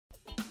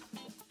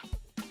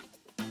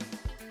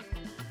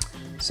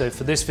So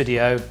for this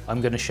video, I'm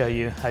going to show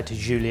you how to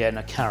julienne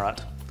a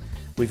carrot.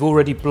 We've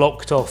already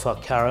blocked off our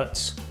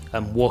carrots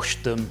and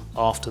washed them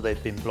after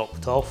they've been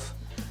blocked off.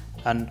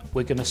 And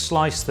we're going to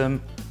slice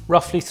them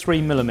roughly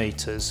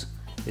 3mm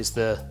is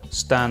the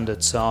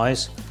standard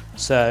size.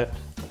 So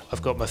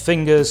I've got my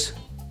fingers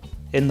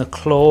in the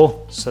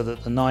claw so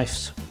that the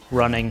knife's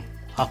running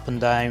up and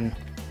down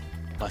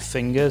my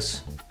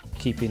fingers,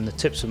 keeping the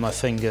tips of my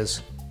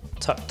fingers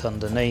tucked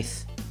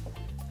underneath,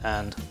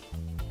 and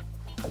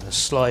I'm going to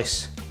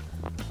slice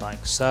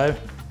like so.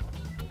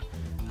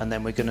 And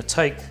then we're going to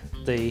take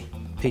the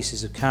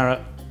pieces of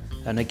carrot,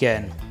 and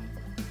again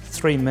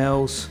 3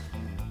 mils,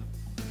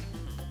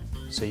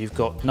 so you've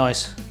got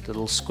nice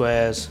little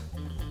squares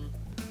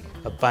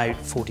about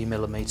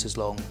 40mm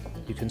long.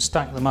 You can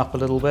stack them up a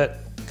little bit,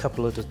 a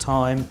couple at a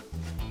time,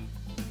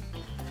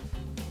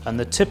 and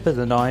the tip of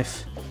the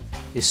knife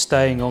is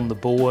staying on the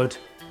board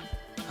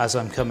as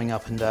I'm coming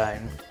up and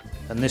down,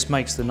 and this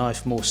makes the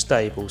knife more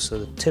stable. So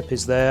the tip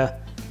is there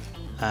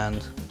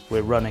and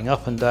we're running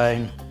up and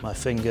down my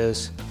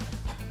fingers,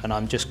 and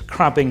I'm just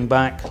crabbing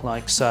back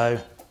like so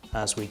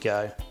as we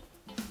go.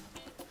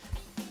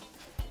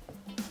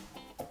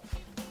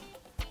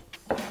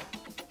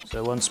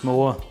 So once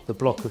more, the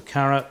block of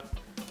carrot,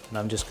 and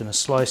I'm just going to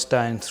slice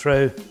down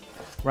through,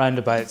 round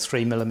about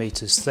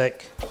 3mm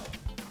thick,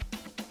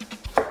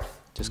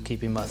 just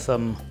keeping my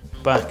thumb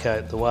back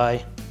out the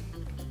way.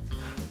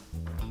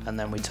 And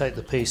then we take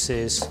the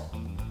pieces,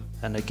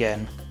 and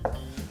again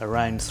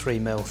around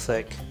 3mm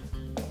thick,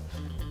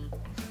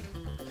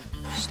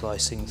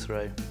 slicing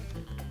through,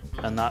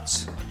 and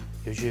that's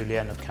your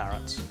julienne of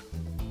carrots.